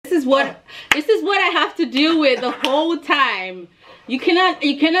is what I have to deal with the whole time. You cannot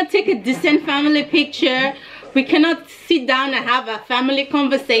take a decent family picture. We cannot sit down and have a family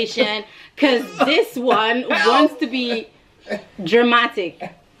conversation because this one wants to be dramatic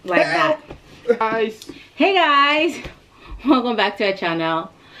like that. Guys. Hey guys, welcome back to our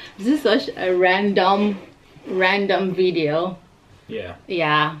channel. This is such a random video.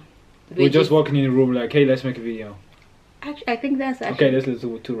 Yeah. We're just walking in the room like, hey, let's make a video. Actually, I think that's actually... Okay,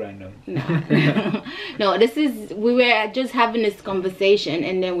 that's too random. No. No, we were just having this conversation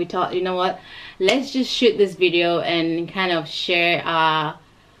and then we thought, you know what, let's just shoot this video and kind of share our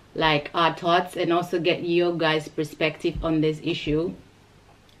thoughts and also get your guys' perspective on this issue.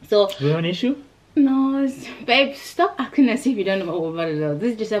 So... Do you have an issue? No, babe, stop acting as if you don't know what it is.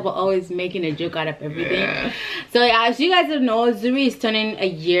 This is just about always making a joke out of everything. Yeah. So yeah, as you guys don't know, Zuri is turning a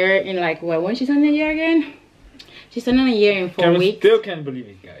year in when she's turning a year again? She's turning a year in 4 weeks. Still can't believe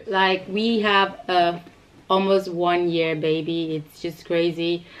it, guys. Like, we have a almost 1 year baby. It's just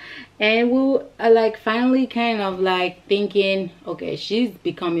crazy. And we are finally kind of thinking, okay, she's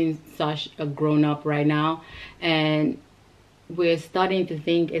becoming such a grown-up right now. And we're starting to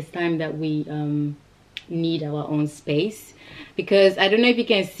think it's time that we need our own space. Because I don't know if you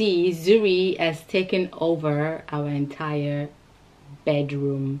can see, Zuri has taken over our entire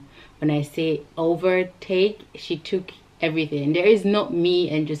bedroom. When I say overtake, she took everything. There is not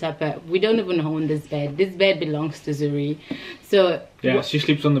me and Giuseppe. We don't even own this bed. This bed belongs to Zuri. So yeah, she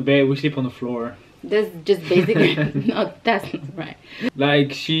sleeps on the bed. We sleep on the floor. That's just basically no, that's not right.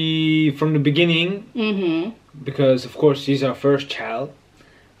 Like, she from the beginning, because of course she's our first child.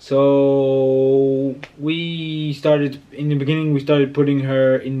 So we started in the beginning. We started putting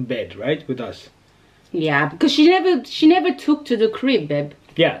her in bed, right, with us. Yeah, because she never took to the crib, babe.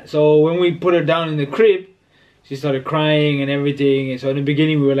 Yeah, so when we put her down in the crib, she started crying and everything. And so in the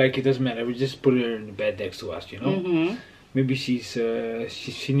beginning we were like, it doesn't matter, we just put her in the bed next to us, you know. Maybe she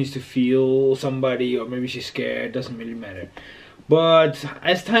needs to feel somebody, or maybe she's scared, doesn't really matter. But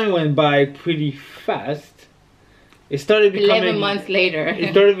as time went by pretty fast, it started becoming 11 months later.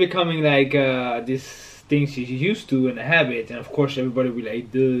 It started becoming like this thing she's used to and a habit, and of course everybody will like,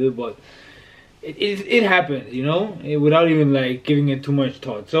 duh, but it happened, you know, without even giving it too much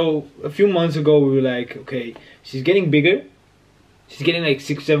thought. So a few months ago we were like, okay, she's getting bigger, she's getting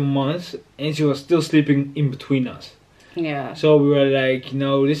 6-7 months, and she was still sleeping in between us. Yeah. So we were like, you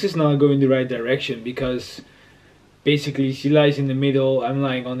know, this is not going the right direction, because basically she lies in the middle, I'm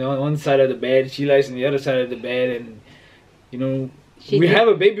lying on the one side of the bed, she lies on the other side of the bed, and you know, we have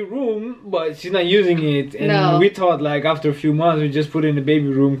a baby room, but she's not using it. And we thought after a few months we just put her in the baby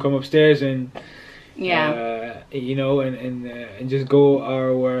room, come upstairs, and you know, and just go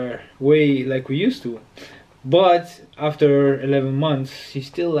our way like we used to. But after 11 months, she's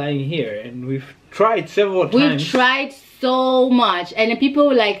still lying here, and we've tried several times. We've tried so much, and people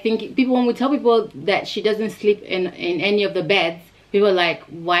when we tell people that she doesn't sleep in any of the beds, people are like,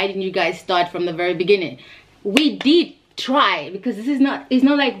 why didn't you guys start from the very beginning? We did try, because it's not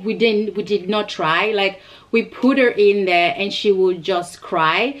like we did not try. We put her in there and she would just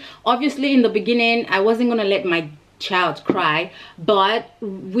cry. Obviously in the beginning I wasn't gonna let my child cry, but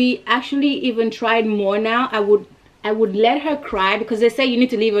we actually even tried more now. I would let her cry, because they say you need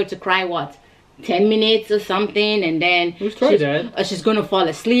to leave her to cry 10 minutes or something, and then she's gonna fall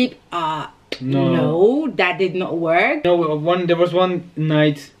asleep. No, that did not work. No, there was one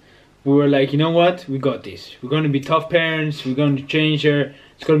night we were like, you know what, we got this. We're going to be tough parents. We're going to change her.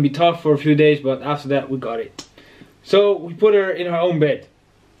 It's going to be tough for a few days, but after that, we got it. So we put her in her own bed.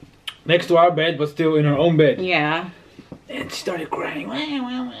 Next to our bed, but still in her own bed. Yeah. And she started crying.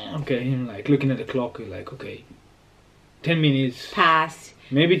 Okay, and looking at the clock, we're like, okay, 10 minutes. Passed.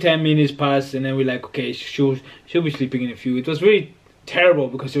 Maybe 10 minutes passed, and then we're like, okay, she'll be sleeping in a few. It was really terrible,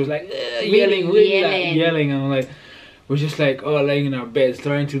 because she was yelling, and I'm like, we're just laying in our beds,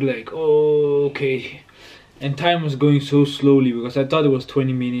 trying to okay. And time was going so slowly, because I thought it was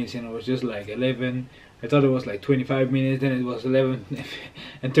 20 minutes and it was just 11. I thought it was 25 minutes, then it was 11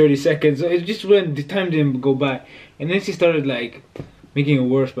 and 30 seconds. So it just went, the time didn't go by. And then she started making it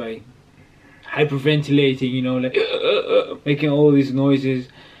worse by hyperventilating, you know, making all these noises.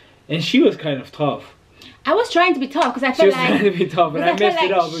 And she was kind of tough. I was trying to be tough, because I felt trying to be tough, and I messed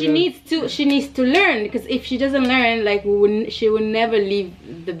it up. She needs to learn, because if she doesn't learn, she will never leave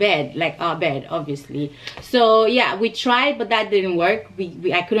the bed, our bed, obviously. So yeah, we tried, but that didn't work.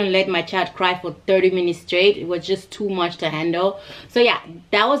 I couldn't let my child cry for 30 minutes straight. It was just too much to handle. So yeah,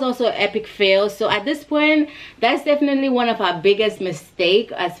 that was also an epic fail. So at this point, that's definitely one of our biggest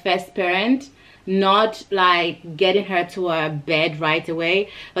mistakes as first parent. not like getting her to her bed right away.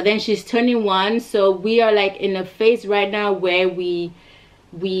 But then she's turning 1, so we are like in a phase right now where we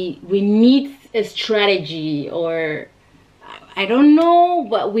need a strategy, or I don't know,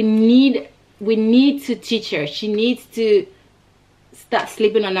 but we need to teach her. She needs to start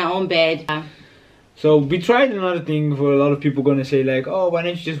sleeping on her own bed. So we tried another thing. For a lot of people gonna say like, oh, why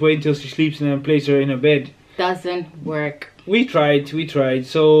don't you just wait until she sleeps and then place her in her bed? Doesn't work. We tried.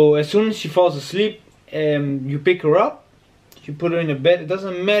 So as soon as she falls asleep, you pick her up, you put her in a bed. It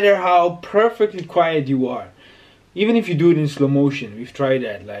doesn't matter how perfectly quiet you are. Even if you do it in slow motion, we've tried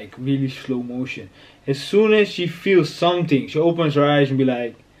that, like really slow motion. As soon as she feels something, she opens her eyes and be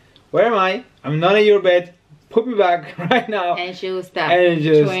like, where am I? I'm not in your bed. Put me back right now. And she will stop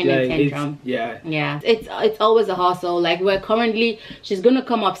throwing a tantrum. Yeah. It's always a hustle. Like she's gonna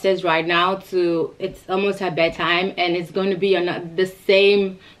come upstairs right now it's almost her bedtime, and it's gonna be the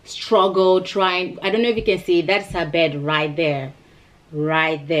same struggle trying. I don't know if you can see, that's her bed right there.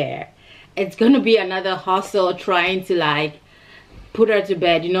 It's gonna be another hustle trying to like put her to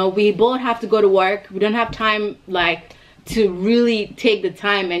bed. You know, we both have to go to work. We don't have time like to really take the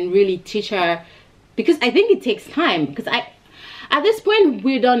time and really teach her, because I think it takes time. Because at this point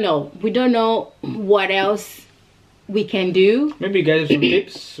we don't know what else we can do. Maybe you guys have some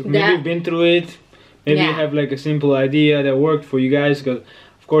tips. Maybe you've been through it. Maybe you have like a simple idea that worked for you guys, because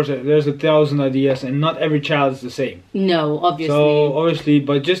of course there's 1,000 ideas and not every child is the same. No, obviously. So obviously,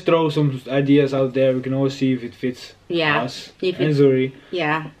 but just throw some ideas out there. We can always see if it fits us and Zuri.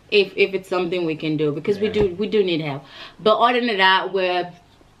 Yeah, if it's something we can do, because we do need help. But other than that, we're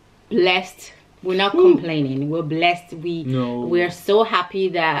blessed. We're not complaining. We're blessed. We're so happy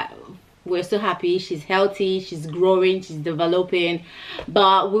she's healthy, she's growing, she's developing.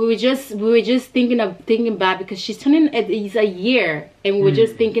 But we were just thinking back, because she's turning it's a year, and we were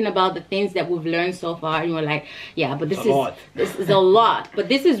just thinking about the things that we've learned so far, and we're like, yeah, but this is a lot. But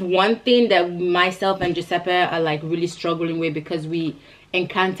this is one thing that myself and Giuseppe are like really struggling with, because we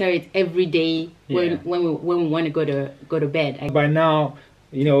encounter it every day when we want to go to bed. By now,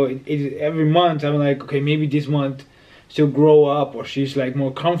 you know, every month I'm like, okay, maybe this month she'll grow up, or she's like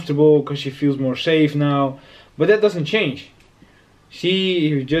more comfortable because she feels more safe now. But that doesn't change.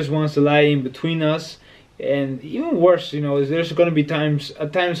 She just wants to lie in between us. And even worse, you know, there's gonna be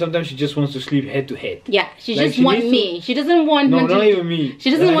sometimes she just wants to sleep head to head. Yeah, she just wants me. She doesn't want not even me. She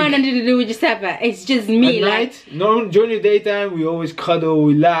doesn't want nothing to do with Giuseppe. It's just me. At night, during the daytime we always cuddle,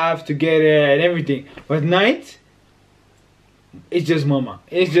 we laugh together and everything. But at night, it's just mama.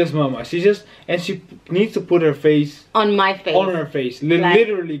 She needs to put her face on my face. On her face.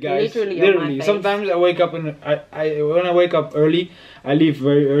 Literally, guys. Literally. Sometimes I wake up when I wake up early, I leave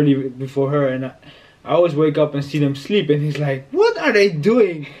very early before her, and I always wake up and see them sleep, and he's like, what are they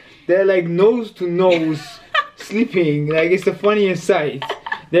doing? They're like nose to nose sleeping. Like, it's the funniest sight.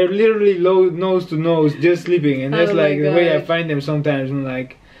 They're literally nose to nose just sleeping, and that's like the way I find them sometimes. I'm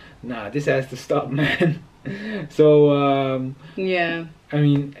like, nah, this has to stop, man. So yeah, I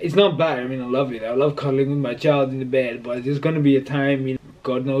mean, it's not bad. I mean, I love it. I love cuddling with my child in the bed, but there's gonna be a time, you know,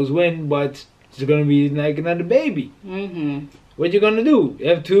 God knows when, but it's gonna be like another baby. What you gonna do? You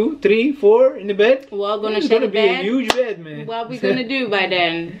have 2, 3, 4 in the bed? We're gonna share the bed. It's gonna be a huge bed, man. What we gonna do by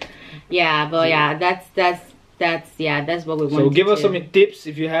then? Yeah, but yeah, that's what we want. So give us some tips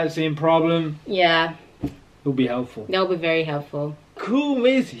if you have the same problem. Yeah, it'll be helpful. That'll be very helpful. Cool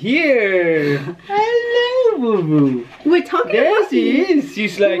is here. Hello, Boo Boo. We're talking there about she is.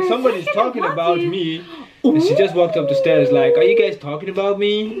 She's like, somebody's talking about me. And she just walked up the stairs like, are you guys talking about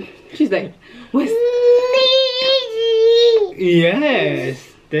me? She's like, what's...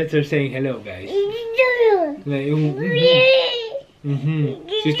 Yes, that's her saying hello, guys. Like,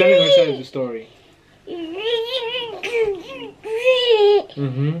 She's telling her side of the story.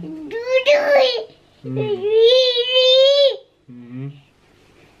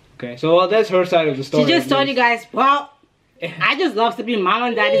 Okay, so that's her side of the story. She just told you guys, well, I just love to be mom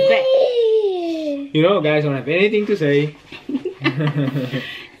and daddy's bed. You know, guys don't have anything to say.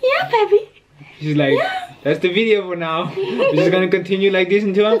 Yeah, baby. She's like, that's the video for now. We're just gonna continue like this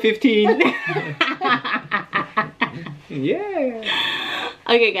until I'm 15. Yeah.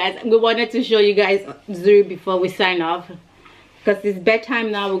 Okay, guys, we wanted to show you guys Zuri before we sign off, because it's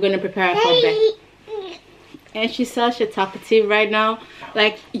bedtime now. We're gonna prepare her for bed. And she's such a talkative right now.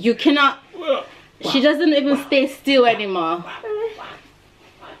 Like, you cannot... She doesn't even stay still anymore.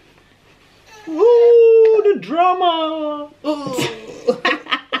 Ooh, the drama!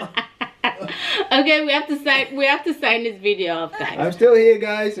 Okay, we have to sign this video off, guys. I'm still here,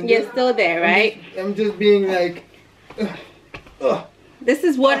 guys. You're still there, right? I'm just being like... This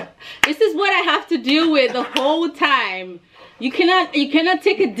is what I have to deal with the whole time. You cannot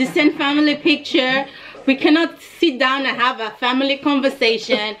take a decent family picture. We cannot sit down and have a family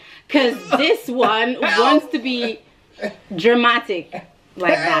conversation because this one wants to be dramatic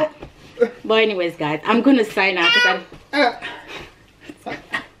like that. But anyways, guys, I'm gonna sign out because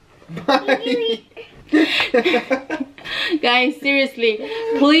Bye. guys, seriously,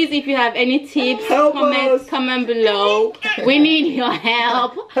 please, if you have any tips, comment below. We need your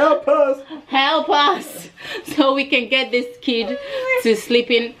help. Help us so we can get this kid to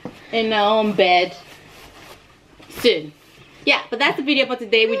sleeping in our own bed soon. Yeah, but that's the video for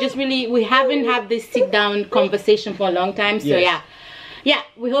today. We haven't had this sit down conversation for a long time. So yeah,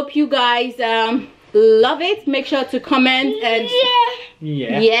 we hope you guys love it. Make sure to comment and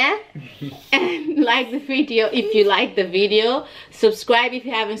and like the video if you like the video. Subscribe if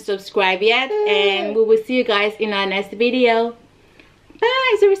you haven't subscribed yet, and we will see you guys in our next video.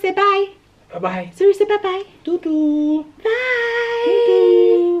 Bye. Zuri, say bye. Bye. Zuri, say bye bye. Doo doo. Bye. Doo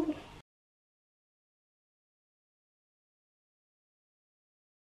 -doo.